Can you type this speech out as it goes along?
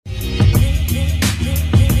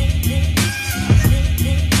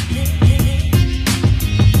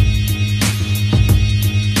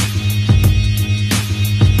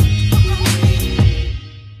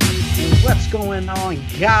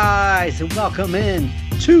guys, and welcome in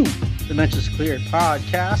to the Mentions Cleared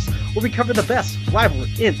podcast, where we cover the best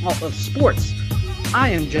rivalry in all of sports. I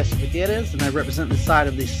am Jesse Figueres, and I represent the side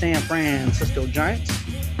of the San Francisco Giants.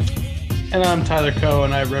 And I'm Tyler Coe,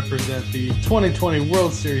 and I represent the 2020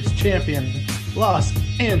 World Series champion, Los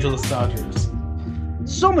Angeles Dodgers.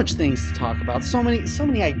 So much things to talk about, so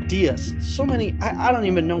many ideas, I don't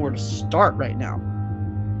even know where to start right now.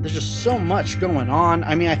 There's just so much going on.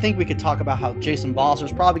 I mean, I think we could talk about how Jason Balser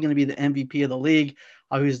is probably going to be the MVP of the league.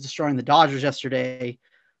 How he was destroying the Dodgers yesterday.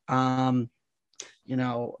 That's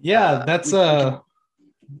a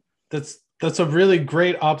really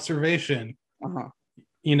great observation. Uh-huh.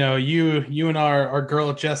 You know, you and our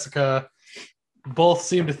girl Jessica both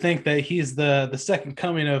seem to think that he's the second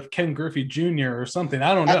coming of Ken Griffey Jr. or something.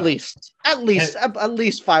 I don't know. At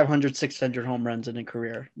least 500, 600 home runs in a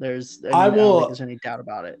career. I don't think there's any doubt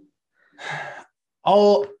about it.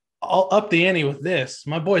 I'll up the ante with this.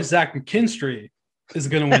 My boy Zach McKinstry is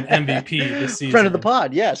going to win MVP this season. Friend of the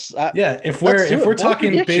pod, yes. If we're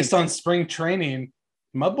talking based on spring training,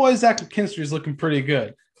 my boy Zach McKinstry is looking pretty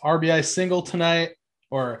good. RBI single tonight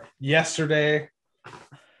or yesterday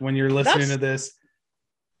when you're listening to this.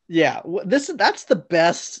 Yeah, that's the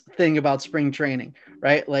best thing about spring training,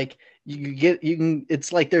 right? Like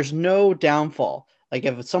it's like there's no downfall. Like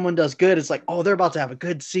if someone does good, it's like, oh, they're about to have a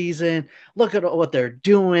good season. Look at what they're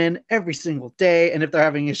doing every single day. And if they're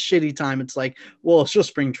having a shitty time, it's like, well, it's just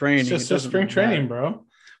spring training. It's just spring training, bro.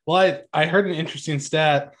 Well, I heard an interesting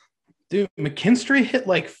stat. Dude, McKinstry hit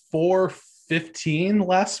like 415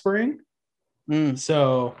 last spring.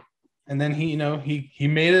 So, and then he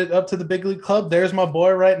made it up to the big league club. There's my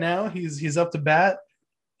boy right now. He's up to bat.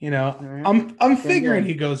 You know, right. I'm figuring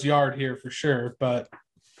he goes yard here for sure, but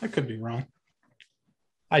I could be wrong.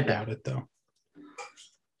 I doubt it though.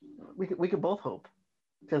 We could both hope,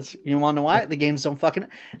 because you want to know why? The games don't fucking.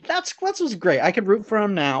 That's what's great. I could root for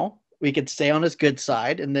him now. We could stay on his good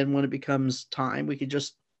side, and then when it becomes time, we could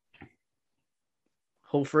just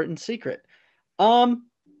hope for it in secret.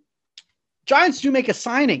 Giants do make a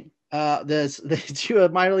signing. They do a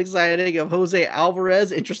minor league signing of Jose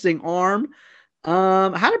Alvarez. Interesting arm.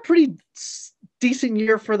 Had a pretty decent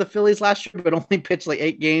year for the Phillies last year, but only pitched like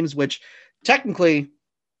 8 games, which technically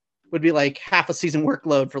would be like half a season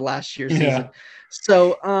workload for last year's season.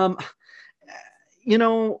 So,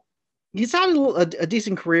 he's had a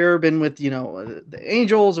decent career, been with, the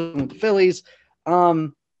Angels and with the Phillies.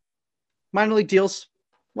 Minor league deals.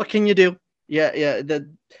 What can you do? Yeah. The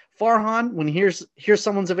Farhan, when he hears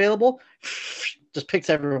someone's available, just picks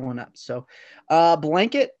everyone up. So,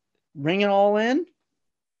 blanket, ring it all in.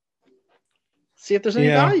 See if there's any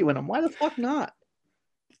value in them. Why the fuck not?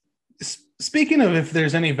 Speaking of if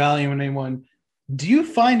there's any value in anyone, do you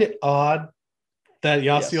find it odd that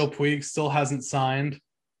Yasiel Puig still hasn't signed?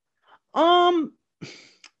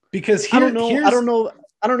 Because I don't know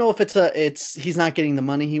if he's not getting the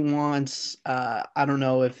money he wants. I don't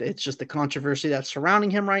know if it's just the controversy that's surrounding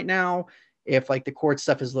him right now. If like the court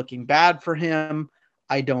stuff is looking bad for him,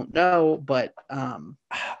 I don't know. But I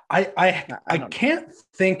can't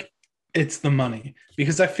think it's the money,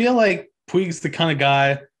 because I feel like Puig's the kind of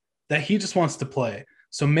guy that he just wants to play.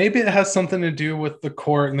 So maybe it has something to do with the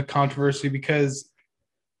court and the controversy, because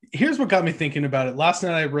here's what got me thinking about it. Last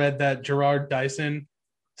night I read that Gerard Dyson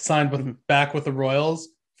signed back with the Royals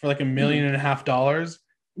for like $1.5 million.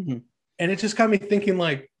 And it just got me thinking,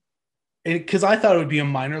 like, because I thought it would be a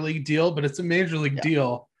minor league deal, but it's a major league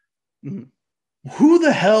deal. Who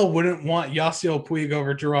the hell wouldn't want Yasiel Puig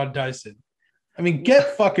over Gerard Dyson? I mean,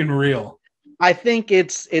 get fucking real. I think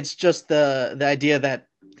it's just the idea that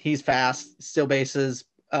he's fast, steal bases,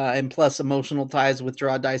 and plus emotional ties with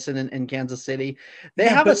Gerard Dyson in Kansas City. They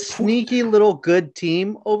have a sneaky little good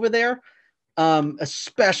team over there,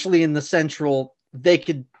 especially in the Central. They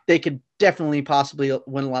could definitely possibly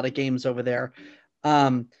win a lot of games over there.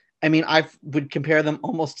 I mean, I would compare them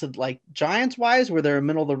almost to like Giants wise, where they're a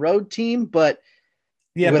middle of the road team, but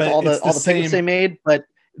all the picks they made, but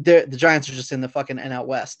the Giants are just in the fucking NL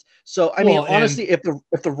West. So I mean, honestly, if the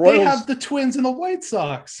Royals, they have the Twins and the White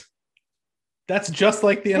Sox. That's just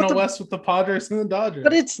like the NL West with the Padres and the Dodgers.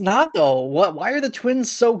 But it's not though. Why are the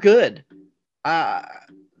Twins so good? I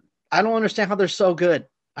don't understand how they're so good.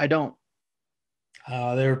 I don't.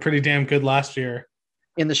 They were pretty damn good last year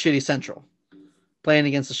in the shitty Central, playing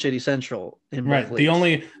against the shitty Central. Right. The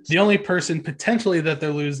only person potentially that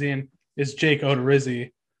they're losing is Jake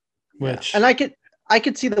Odorizzi, which and I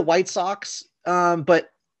could see the White Sox, but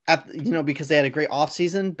because they had a great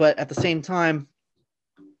offseason, but at the same time,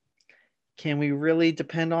 can we really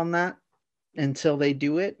depend on that until they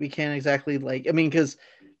do it? We can't exactly because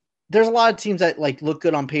there's a lot of teams that like look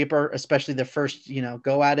good on paper, especially the first,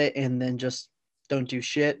 go at it and then just don't do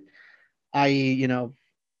shit. I.e.,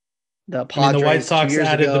 the Padres I mean, the White 2 Sox years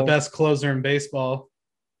added ago. the best closer in baseball,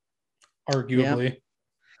 arguably. Yeah.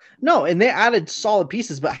 No, and they added solid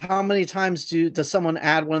pieces, but how many times does someone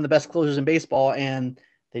add one of the best closers in baseball and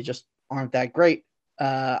they just aren't that great?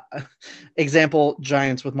 Example,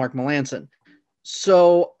 Giants with Mark Melancon.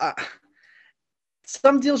 So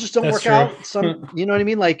some deals just don't That's work true. out. Some, you know what I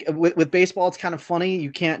mean? Like with baseball, it's kind of funny.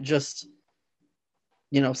 You can't just,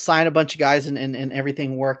 sign a bunch of guys and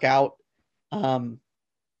everything work out.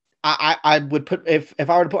 I would put, if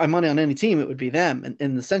I were to put my money on any team, it would be them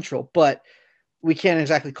in the Central, but we can't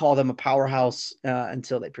exactly call them a powerhouse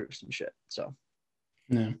until they prove some shit. So,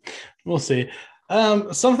 yeah, we'll see.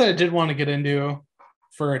 Something I did want to get into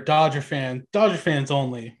for a Dodger fans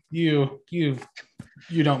only. You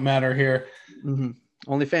don't matter here. mm-hmm.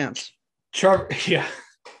 OnlyFans. Trevor, yeah.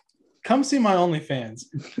 Come see my OnlyFans.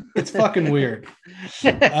 It's fucking weird.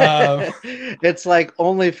 It's like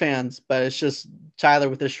OnlyFans, but it's just Tyler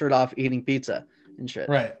with his shirt off eating pizza and shit.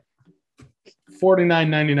 Right.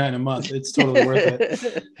 $49.99 a month. It's totally worth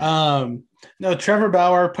it. No, Trevor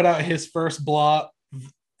Bauer put out his first vlog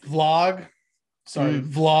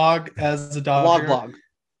as a Dodger vlog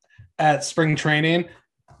at spring training,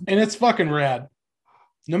 and it's fucking rad.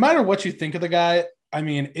 No matter what you think of the guy, I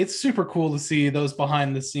mean, it's super cool to see those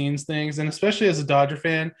behind the scenes things, and especially as a Dodger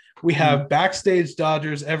fan, we have backstage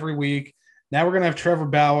Dodgers every week. Now we're gonna have Trevor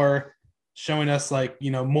Bauer showing us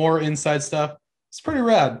more inside stuff. It's pretty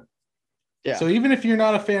rad. Yeah. So even if you're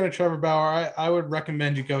not a fan of Trevor Bauer, I would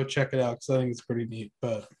recommend you go check it out because I think it's pretty neat.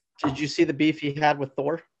 But did you see the beef he had with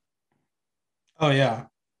Thor? Oh yeah,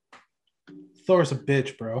 Thor's a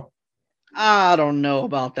bitch, bro. I don't know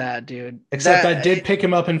about that, dude. Except I did pick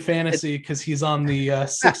him up in fantasy because he's on the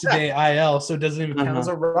 60-day IL, so it doesn't even count as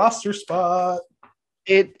a roster spot.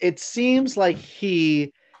 It seems like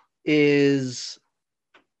he is.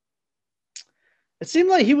 It seemed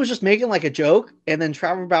like he was just making like a joke, and then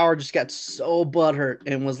Trevor Bauer just got so butthurt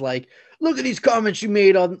and was like, "Look at these comments you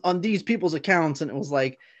made on these people's accounts," and it was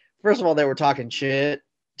like, first of all, they were talking shit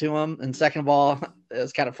to him, and second of all,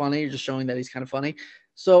 it's kind of funny. You're just showing that he's kind of funny.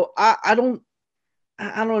 So I don't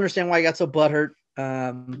understand why he got so butthurt.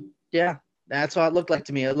 Yeah, that's how it looked like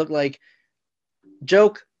to me. It looked like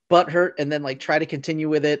joke, butthurt, and then like try to continue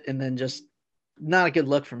with it, and then just not a good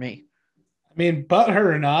look for me. I mean,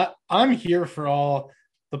 butthurt or not, I'm here for all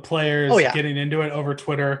the players getting into it over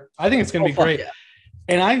Twitter. I think it's going to be great. Yeah.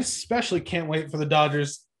 And I especially can't wait for the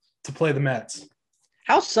Dodgers to play the Mets.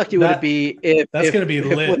 How sucky would it be if that's going to be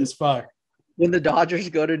lit as fuck when the Dodgers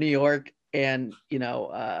go to New York and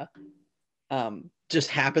just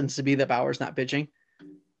happens to be that Bauer's not pitching?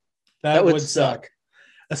 That would suck.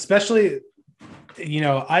 Especially,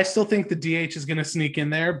 I still think the DH is going to sneak in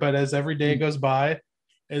there, but as every day goes by,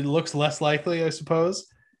 it looks less likely, I suppose.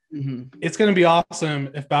 Mm-hmm. It's going to be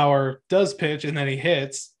awesome if Bauer does pitch and then he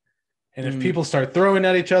hits, and if people start throwing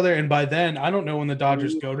at each other. And by then, I don't know when the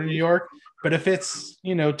Dodgers go to New York, but if it's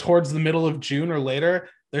towards the middle of June or later,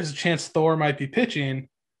 there's a chance Thor might be pitching.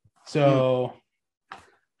 So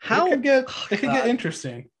it could get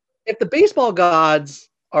interesting. If the baseball gods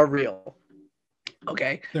are real,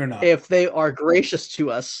 okay, they're not. If they are gracious to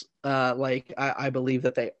us, like I believe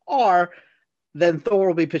that they are, then Thor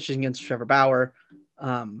will be pitching against Trevor Bauer.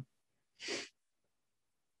 Gosh,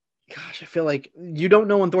 I feel like you don't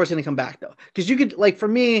know when Thor's going to come back though, because you could, like, for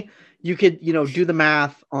me, you could do the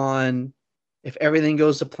math on if everything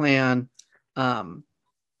goes to plan.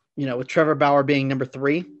 With Trevor Bauer being number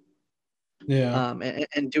 3. Yeah.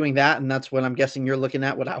 And doing that, and that's what I'm guessing you're looking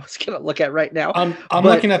at. What I was going to look at right now. I'm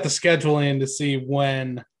looking at the scheduling to see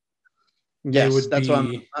when. Yes, that's what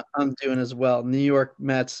I'm doing as well. New York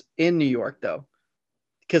Mets in New York, though,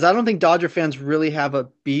 because I don't think Dodger fans really have a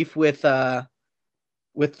beef with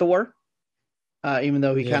Thor, even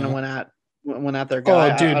though he kind of went at their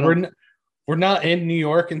guy. Oh, dude, we're not in New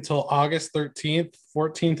York until August 13th,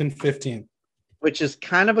 14th, and 15th, which is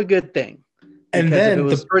kind of a good thing. And then if it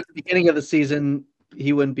was towards the beginning of the season,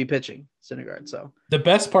 he wouldn't be pitching Syndergaard. So the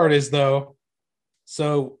best part is though,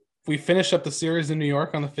 so we finish up the series in New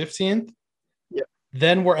York on the 15th.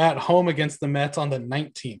 Then we're at home against the Mets on the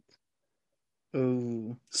 19th.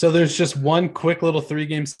 Ooh. So there's just one quick little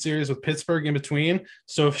 3-game series with Pittsburgh in between.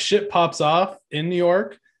 So if shit pops off in New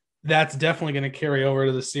York, that's definitely going to carry over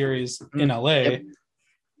to the series in LA. Yep.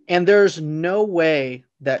 And there's no way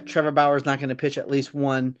that Trevor Bauer is not going to pitch at least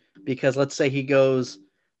one, because let's say he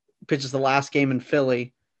pitches the last game in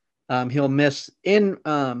Philly. He'll miss in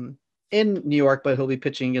New York, but he'll be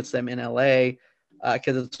pitching against them in LA.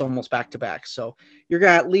 because it's almost back to back. So you're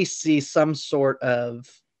gonna at least see some sort of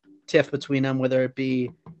tiff between them, whether it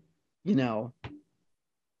be, you know,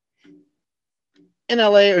 in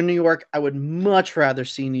LA or New York. I would much rather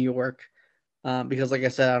see New York because, like I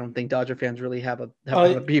said, I don't think Dodger fans really have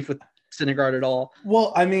a beef with Syndergaard at all.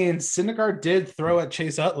 Well, I mean, Syndergaard did throw at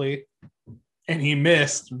Chase Utley, and he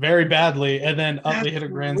missed very badly, and then Utley hit a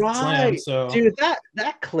grand slam. So, dude,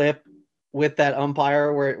 that clip with that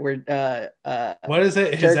umpire where what is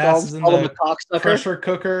it? His ass is in the pressure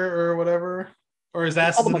cooker or whatever, or his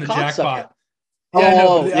ass is in the jackpot. Yeah,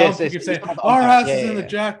 no, yes, you keep saying our ass is in the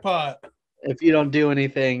jackpot. If you don't do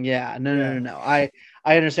anything, no. I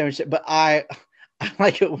understand what you're saying, but I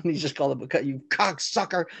like it when you just call him you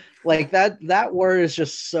cocksucker. Like that word is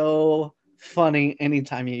just so funny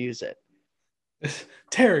anytime you use it.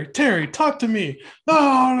 Terry, talk to me.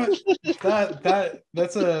 No,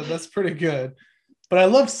 that's pretty good. But I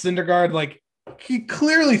love Syndergaard. Like, he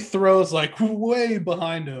clearly throws like way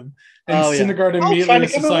behind him, and Syndergaard immediately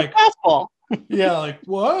is just like, yeah, like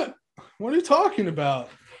what? What are you talking about?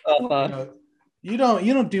 You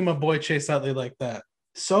don't do my boy Chase Utley like that.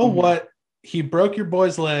 So what? He broke your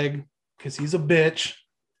boy's leg because he's a bitch.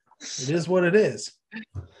 It is what it is.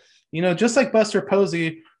 Just like Buster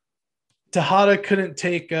Posey, Tejada couldn't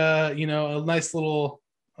take a nice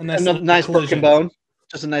broken bone.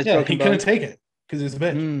 Just a nice broken bone. He couldn't take it because he's a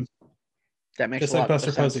bitch. That makes just like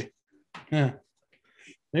Buster Posey. Yeah.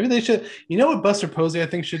 Maybe they should. You know what Buster Posey I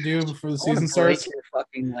think should do before the season starts? Your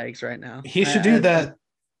fucking legs right now. He should do that.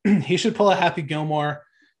 He should pull a Happy Gilmore.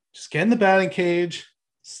 Just get in the batting cage,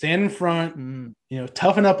 stand in front.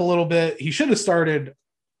 Toughen up a little bit. He should have started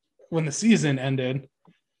when the season ended.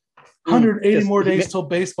 180 more days till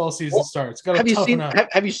baseball season starts. Got to toughen up.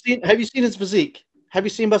 Have you seen his physique? Have you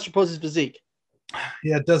seen Buster Posey's physique?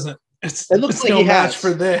 Yeah, it doesn't. It looks like he has. For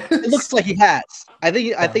this. It looks like he has. I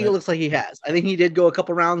think it looks like he has. I think he did go a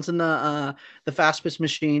couple rounds in the fast pitch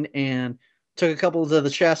machine and took a couple to the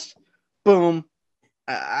chest. Boom.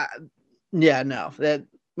 That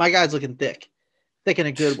my guy's looking thick in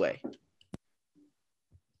a good way.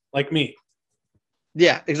 Like me.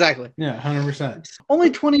 Yeah, exactly. Yeah, 100%. Only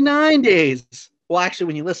 29 days. Well, actually,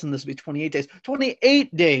 when you listen, this will be 28 days.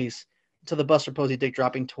 28 days to the Buster Posey Dick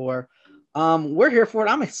Dropping Tour. We're here for it.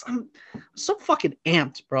 I'm so fucking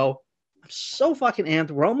amped, bro. I'm so fucking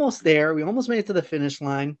amped. We're almost there. We almost made it to the finish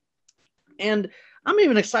line. And I'm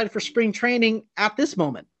even excited for spring training at this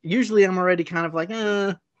moment. Usually I'm already kind of like,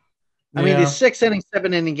 I mean, these 6 inning,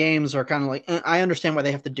 7 inning games are kind of like, I understand why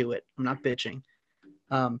they have to do it. I'm not bitching.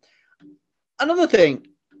 Another thing,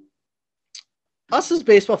 us as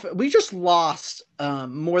baseball fans, we just lost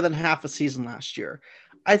more than half a season last year.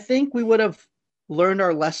 I think we would have learned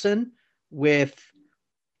our lesson with,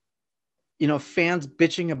 fans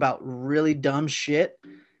bitching about really dumb shit,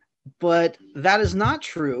 but that is not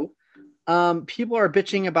true. People are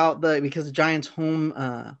bitching about because the Giants home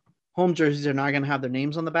jerseys are not going to have their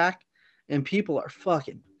names on the back, and people are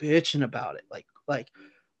fucking bitching about it. Like,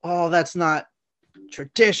 oh, that's not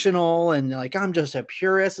traditional, and like, I'm just a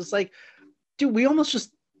purist. It's like, dude, why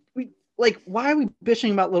are we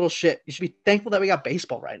bitching about little shit? You should be thankful that we got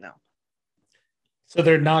baseball right now. So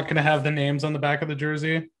they're not going to have the names on the back of the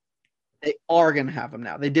jersey? They are going to have them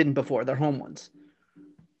now. They didn't before. They're home ones.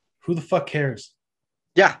 Who the fuck cares?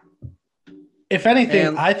 Yeah. If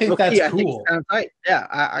anything, I think that's cool. Kind of tight.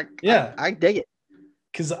 Yeah, I dig it.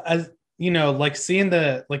 Because like seeing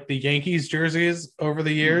the Yankees jerseys over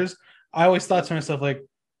the years, I always thought to myself, like,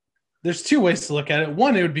 there's two ways to look at it.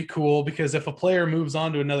 One, it would be cool because if a player moves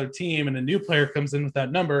on to another team and a new player comes in with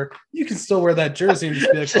that number, you can still wear that jersey and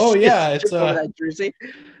just be like, oh yeah, it's that jersey.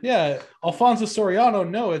 Yeah, Alfonso Soriano.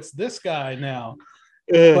 No, it's this guy now.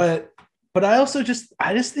 But I also just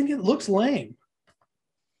think it looks lame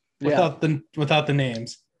without the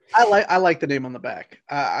names. I like the name on the back.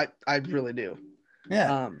 I really do.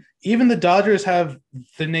 Yeah. Even the Dodgers have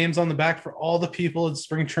the names on the back for all the people in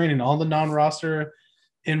spring training, all the non-roster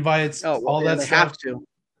invites, all that they stuff. Have to.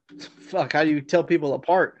 Fuck, how do you tell people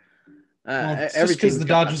apart? Just because the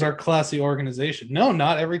Dodgers are a classy organization. No,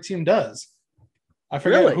 not every team does. I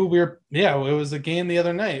forget who we were. Yeah, it was a game the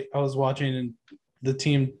other night I was watching, and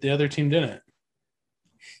the other team didn't.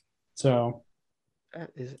 So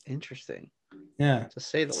that is interesting. Yeah, to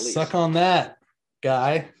say the least. Suck on that,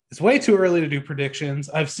 guy. It's way too early to do predictions.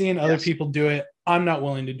 I've seen other people do it. I'm not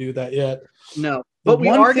willing to do that yet. No. But we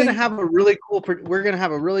are going to have a really cool. We're going to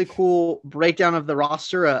have a really cool breakdown of the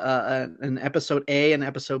roster, an episode A and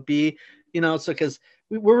episode B. So because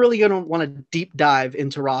we're really going to want to deep dive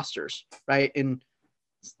into rosters, right? And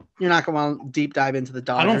you're not going to want to deep dive into the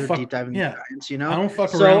Dodgers, deep dive into the Giants. I don't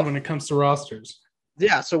fuck around when it comes to rosters.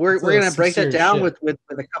 Yeah, so we're Some gonna break that serious down shit. with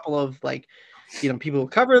a couple of like, people who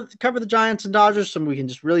cover the Giants and Dodgers, so we can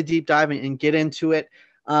just really deep dive and get into it.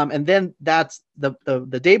 And then that's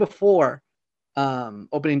the day before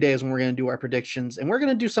opening day is when we're gonna do our predictions, and we're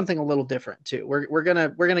gonna do something a little different too. We're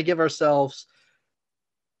gonna give ourselves.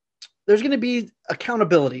 There's gonna be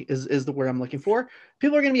accountability is the word I'm looking for.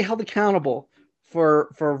 People are gonna be held accountable for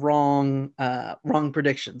wrong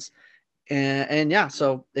predictions. And yeah,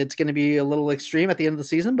 so it's going to be a little extreme at the end of the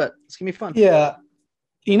season, but it's going to be fun. Yeah.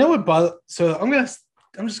 You know what bother? So I'm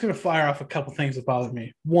just gonna fire off a couple things that bother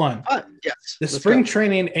me. One, Yes, the spring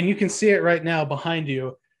training, and you can see it right now behind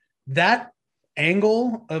you. That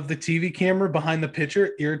angle of the TV camera behind the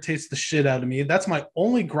pitcher irritates the shit out of me. That's my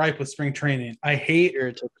only gripe with spring training. I hate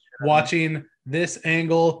watching this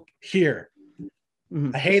angle here.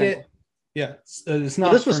 I hate it. Yeah, it's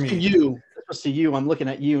not this for was me. To you. This was to you. I'm looking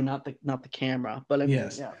at you, not the camera. But I mean,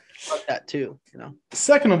 yes. yeah, fuck that too.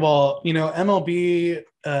 Second of all, MLB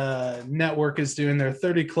network is doing their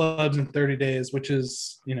 30 clubs in 30 days, which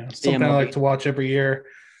is something I like to watch every year.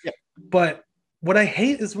 Yep. But what I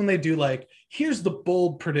hate is when they do like, here's the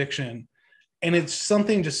bold prediction, and it's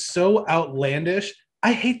something just so outlandish.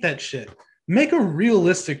 I hate that shit. Make a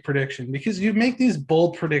realistic prediction, because you make these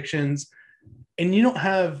bold predictions and you don't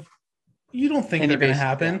think they're going to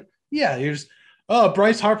happen. Yeah, you're just,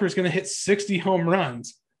 Bryce Harper is going to hit 60 home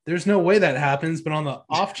runs. There's no way that happens, but on the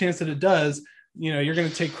off chance that it does, you're going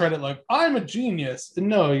to take credit like, I'm a genius.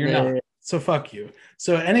 No, you're not. So fuck you.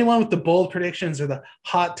 So anyone with the bold predictions or the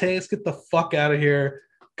hot takes, get the fuck out of here.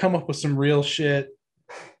 Come up with some real shit.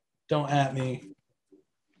 Don't at me.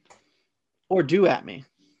 Or do at me.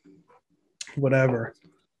 Whatever.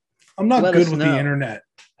 I'm not good with the internet.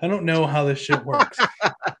 I don't know how this shit works.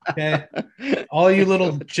 Okay? All you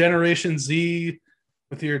little Generation Z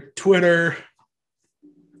with your Twitter,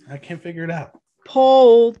 I can't figure it out.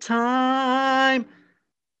 Poll time.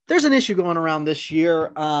 There's an issue going around this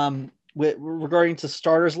year with regarding to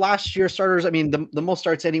starters. Last year, starters, I mean, the most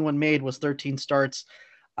starts anyone made was 13 starts.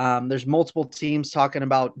 There's multiple teams talking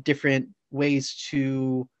about different ways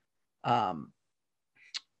to kind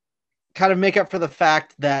of make up for the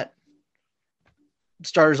fact that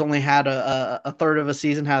starters only had a third of a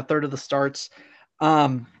season, had a third of the starts.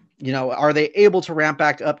 Are they able to ramp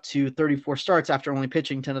back up to 34 starts after only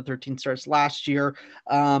pitching 10 to 13 starts last year?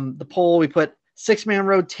 The poll, we put 6-man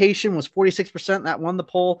rotation was 46%. That won the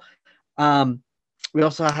poll. We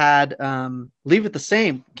also had leave it the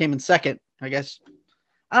same, came in second. I guess,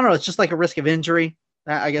 I don't know. It's just like a risk of injury.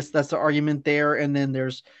 I guess that's the argument there. And then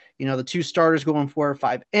there's, the two starters going 4 or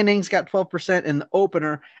 5 innings got 12%, and the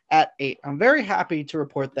opener at 8. I'm very happy to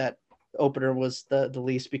report that the opener was the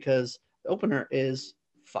least, because the opener is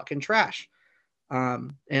fucking trash.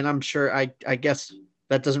 And I'm sure, I guess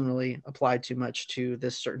that doesn't really apply too much to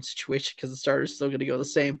this certain situation, because the starter is still going to go the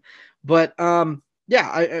same. But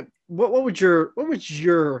yeah, what was your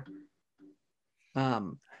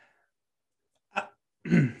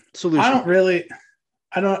solution?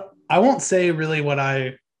 I won't say really what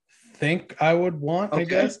I think I would want. Okay. I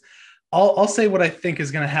guess I'll say what I think is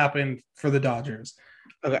going to happen for the Dodgers.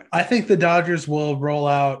 Okay. I think the Dodgers will roll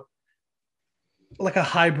out like a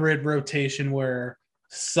hybrid rotation where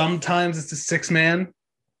sometimes it's a 6-man.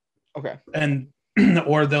 Okay. And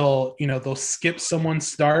or they'll skip someone's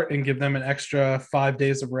start and give them an extra 5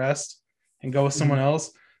 days of rest and go with someone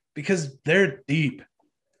else, because they're deep.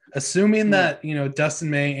 Assuming that, Dustin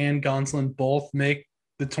May and Gonsolin both make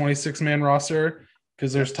the 26-man roster,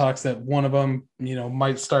 because there's talks that one of them,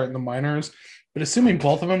 might start in the minors. But assuming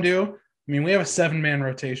both of them do, I mean, we have a 7-man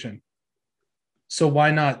rotation. So why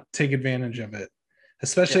not take advantage of it?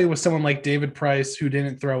 Especially with someone like David Price, who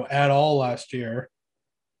didn't throw at all last year.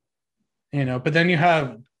 But then you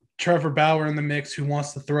have Trevor Bauer in the mix, who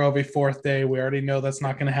wants to throw every 4th day. We already know that's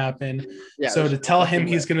not going to happen. Yeah, so to tell him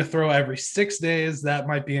he's going to throw every 6 days, that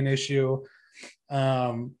might be an issue.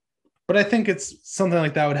 But I think it's something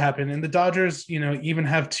like that would happen. And the Dodgers, even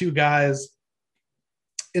have 2 guys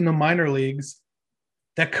in the minor leagues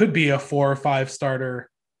that could be a 4 or 5 starter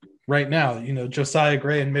right now. Josiah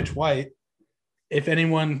Gray and Mitch White. If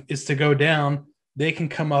anyone is to go down, they can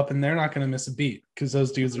come up and they're not going to miss a beat, because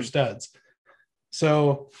those dudes are studs.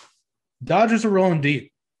 So Dodgers are rolling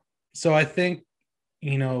deep. So I think,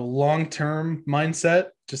 long-term mindset,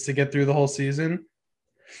 just to get through the whole season,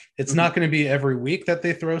 it's not going to be every week that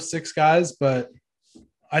they throw 6 guys, but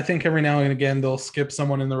I think every now and again they'll skip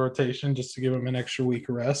someone in the rotation just to give them an extra week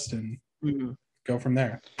of rest and go from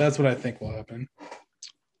there. That's what I think will happen.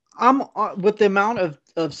 With the amount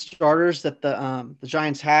of starters that the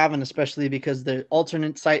Giants have, and especially because the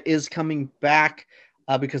alternate site is coming back,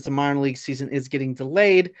 because the minor league season is getting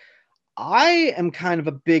delayed. I am kind of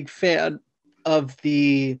a big fan of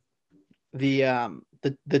the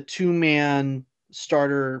 2-man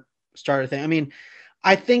starter thing. I mean,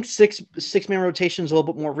 I think six-man rotation is a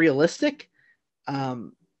little bit more realistic.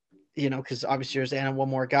 Because obviously there's one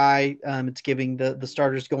more guy. It's giving the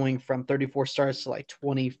starters going from 34 starts to like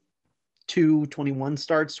 22, 21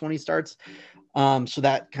 starts, 20 starts. So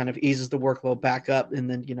that kind of eases the workload back up, and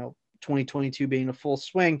then 2022 being a full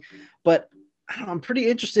swing. But I'm pretty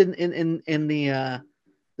interested in the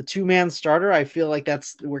 2-man starter. I feel like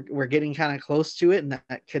we're getting kind of close to it, and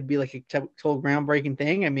that could be like a total groundbreaking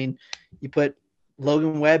thing. I mean, you put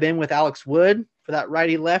Logan Webb in with Alex Wood for that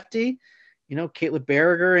righty lefty. Caitlin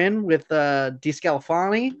Berger in with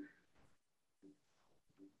DeScalafani.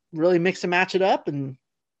 Really mix and match it up, and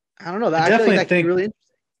I don't know. I feel like that could be really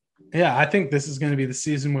interesting. Yeah, I think this is going to be the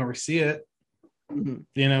season where we see it.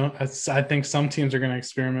 Mm-hmm. I think some teams are going to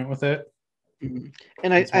experiment with it.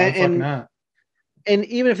 Mm-hmm. And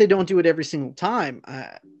even if they don't do it every single time,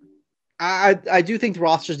 I do think the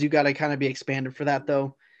rosters do got to kind of be expanded for that,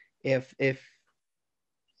 though. If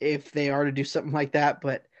they are to do something like that,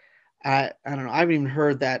 but I don't know. I haven't even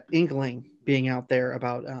heard that inkling being out there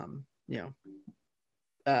about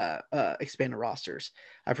expanded rosters.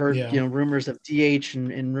 I've heard rumors of DH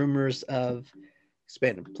and rumors of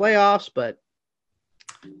expanded playoffs, but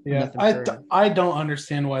I don't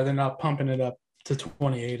understand why they're not pumping it up to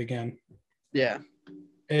 28 again. Yeah,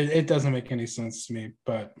 it doesn't make any sense to me,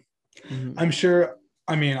 but I'm sure.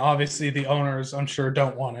 I mean, obviously the owners, I'm sure,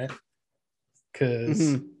 don't want it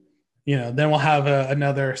because. Then we'll have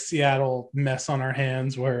another Seattle mess on our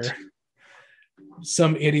hands where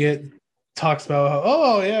some idiot talks about,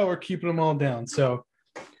 we're keeping them all down. So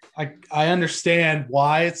I understand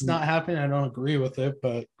why it's not happening. I don't agree with it,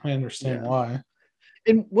 but I understand why.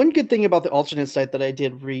 And one good thing about the alternate site that I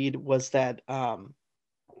did read was that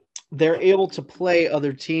they're able to play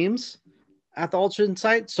other teams at the alternate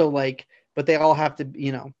site. So but they all have to,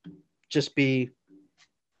 just be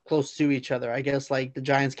close to each other. I guess like the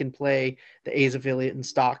Giants can play the A's affiliate in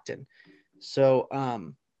Stockton. So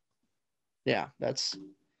that's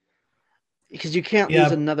because you can't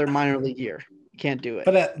lose another minor league year. You can't do it.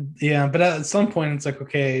 But at some point it's like,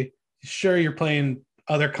 okay, sure, you're playing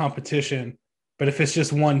other competition, but if it's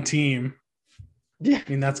just one team, I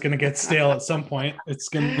mean that's going to get stale at some point. It's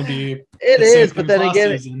going to be but then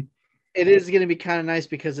again, it is going to be kind of nice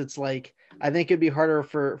because it's like I think it'd be harder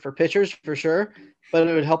for pitchers for sure, but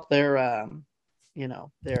it would help their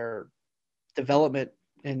their development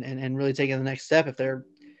and really taking the next step if they're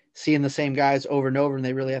seeing the same guys over and over and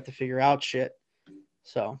they really have to figure out shit.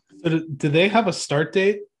 So do they have a start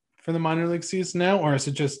date for the minor league season now, or is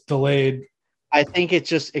it just delayed? I think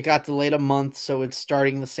it got delayed a month, so it's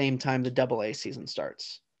starting the same time the AA season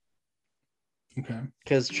starts. Okay.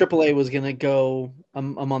 Because AAA was going to go a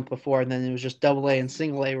month before, and then it was just AA and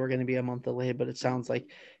single A were going to be a month delayed. But it sounds like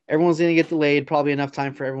everyone's going to get delayed, probably enough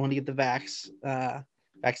time for everyone to get the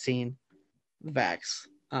vaccine. But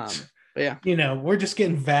yeah. We're just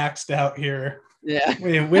getting vaxxed out here. Yeah.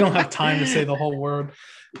 We don't have time to say the whole word.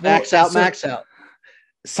 Max out.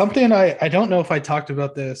 Something I don't know if I talked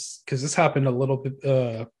about this because this happened a little bit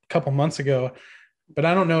a couple months ago. But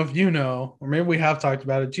I don't know if you know, or maybe we have talked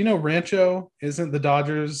about it. Do you know Rancho isn't the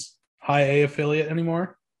Dodgers high A affiliate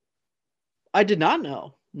anymore? I did not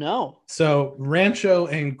know. No. So Rancho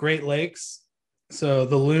and Great Lakes, so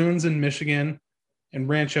the Loons in Michigan and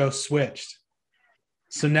Rancho switched.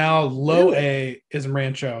 So now low A is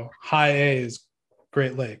Rancho, high A is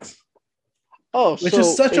Great Lakes. Oh, which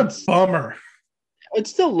is such a bummer. It's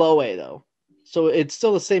still low A though. So it's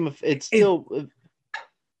still the same. It's low.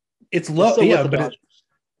 But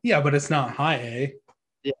it's not high A.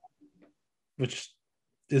 Yeah, which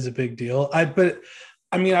is a big deal. I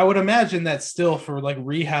would imagine that still for like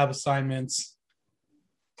rehab assignments,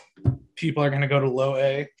 people are going to go to low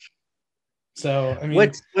A. So I mean,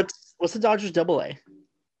 what's the Dodgers AA?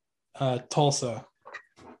 Tulsa.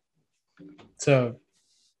 So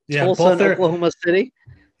yeah, Tulsa and Oklahoma City.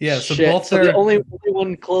 Yeah, so shit. both the only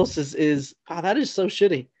one closest is that is so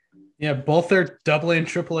shitty. Yeah, both their AA and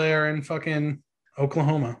AAA are in fucking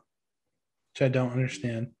Oklahoma, which I don't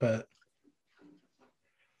understand, but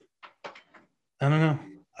I don't know.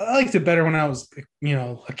 I liked it better when I was,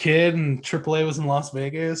 a kid and AAA was in Las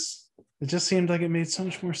Vegas. It just seemed like it made so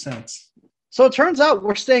much more sense. So it turns out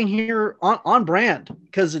we're staying here on brand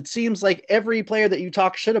because it seems like every player that you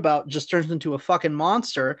talk shit about just turns into a fucking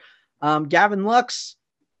monster. Gavin Lux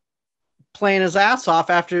playing his ass off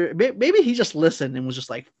after maybe he just listened and was just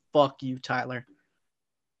like, fuck you, Tyler.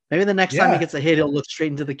 Maybe the next time he gets a hit, he'll look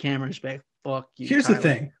straight into the camera and just be like, Fuck you. Here's Tyler.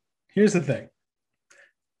 the thing.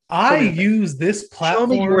 I use this platform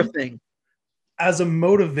Show me your thing as a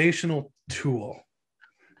motivational tool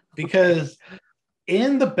because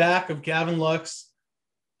in the back of Gavin Lux's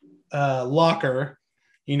locker,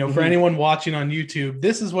 for anyone watching on YouTube,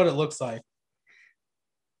 this is what it looks like.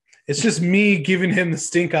 It's just me giving him the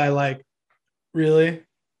stink eye, like, really?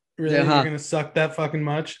 You're going to suck that fucking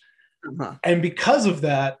much? And because of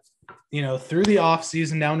that, through the off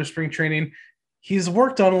season, down to spring training, he's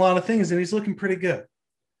worked on a lot of things and he's looking pretty good.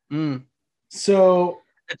 So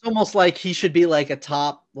it's almost like he should be like a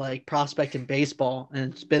top prospect in baseball,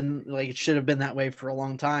 and it's been it should have been that way for a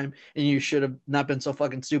long time, and you should have not been so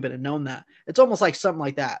fucking stupid and known that. It's almost like something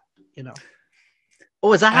like that,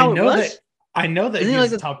 Oh, is that how it was? I know that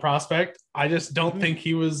he's a top prospect. I just don't think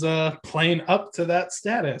he was playing up to that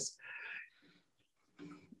status.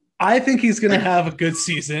 I think he's going to have a good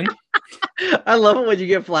season. I love it when you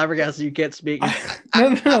get flabbergasted. You can't speak.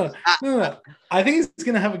 No. I think he's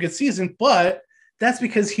going to have a good season, but that's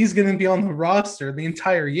because he's going to be on the roster the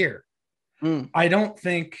entire year. I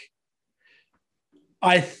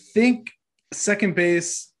think second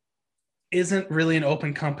base isn't really an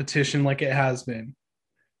open competition like it has been.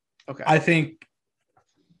 Okay. I think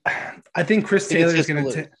Chris Taylor is going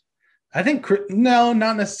to no,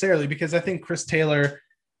 not necessarily, because I think Chris Taylor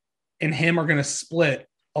and him are going to split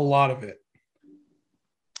a lot of it.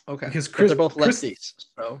 Okay. Because they're both lefties.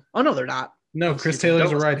 No, they're not. No, Chris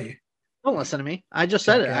Taylor's a righty. Don't listen to me. I just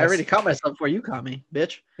said it. I already caught myself before you caught me,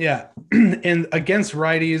 bitch. Yeah. And against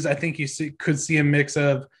righties, I think you could see a mix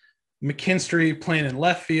of McKinstry playing in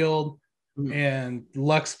left field and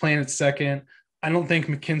Lux playing at second. I don't think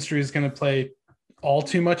McKinstry is going to play all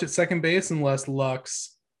too much at second base unless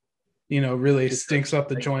Lux, really stinks up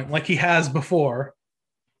the joint like he has before.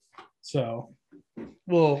 So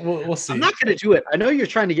we'll see. I'm not going to do it. I know you're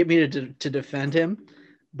trying to get me to defend him,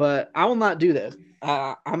 but I will not do this.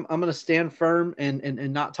 I'm going to stand firm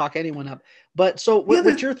and not talk anyone up. But so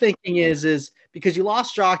what you're thinking is because you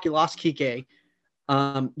lost Jock, you lost Kike.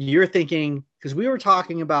 You're thinking, because we were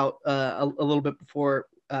talking about a little bit before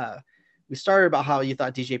we started about how you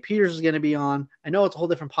thought DJ Peters was going to be on. I know it's a whole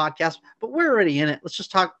different podcast, but we're already in it. Let's just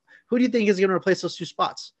talk. Who do you think is going to replace those two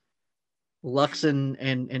spots? Lux and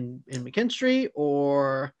McKinstry,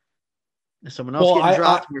 or someone else getting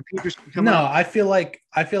dropped where Peters can come out? I feel like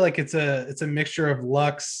it's a mixture of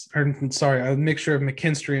Lux, a mixture of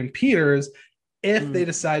McKinstry and Peters if they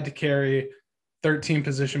decide to carry 13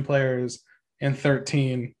 position players and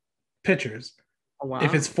 13 pitchers. Oh, wow.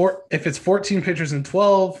 If it's 14 pitchers and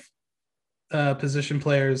 12 position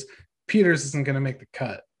players, Peters isn't going to make the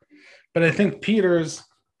cut. But I think Peters,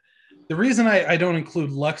 the reason I don't include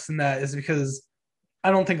Lux in that is because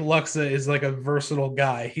I don't think Lux is like a versatile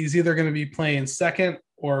guy. He's either going to be playing second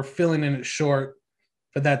or filling in at short,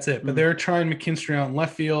 but that's it. But they're trying McKinstry out in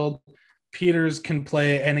left field. Peters can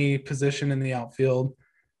play any position in the outfield.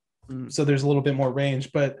 So there's a little bit more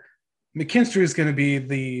range. But McKinstry is going to be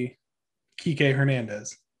the Kike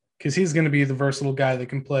Hernandez because he's going to be the versatile guy that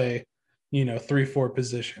can play, 3-4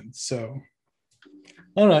 positions. So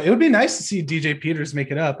I don't know. It would be nice to see DJ Peters make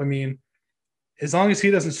it up. I mean, as long as he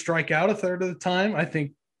doesn't strike out a third of the time, I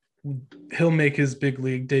think he'll make his big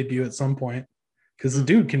league debut at some point because the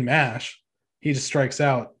dude can mash. He just strikes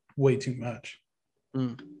out way too much.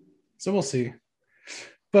 So we'll see.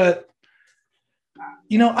 But,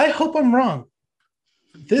 I hope I'm wrong.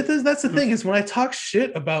 That's the thing is when I talk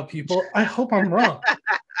shit about people, I hope I'm wrong.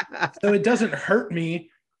 So it doesn't hurt me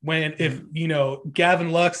if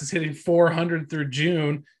Gavin Lux is hitting 400 through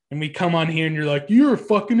June and we come on here and you're like, you're a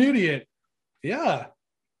fucking idiot. Yeah,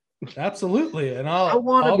 absolutely. And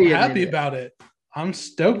I'll be happy about it. I'm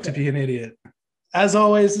stoked to be an idiot. As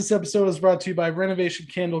always, this episode is brought to you by Renovation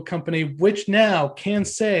Candle Company, which now can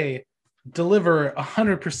deliver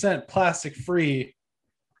 100% plastic-free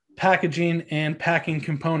packaging and packing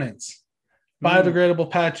components.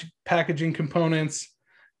 Biodegradable packaging components,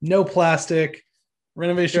 no plastic.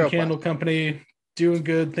 Renovation Candle Company doing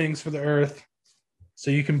good things for the earth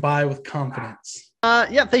so you can buy with confidence.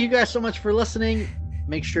 Thank you guys so much for listening.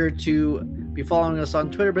 Make sure to be following us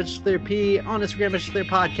on Twitter, Bitches Clear P, on Instagram, Bitches Clear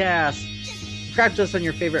Podcast. Subscribe to us on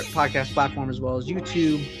your favorite podcast platform as well as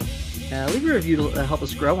YouTube. Leave a review to help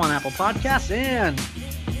us grow on Apple Podcasts, and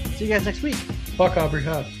see you guys next week. Fuck Aubrey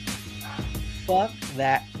Huff. Fuck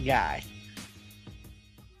that guy.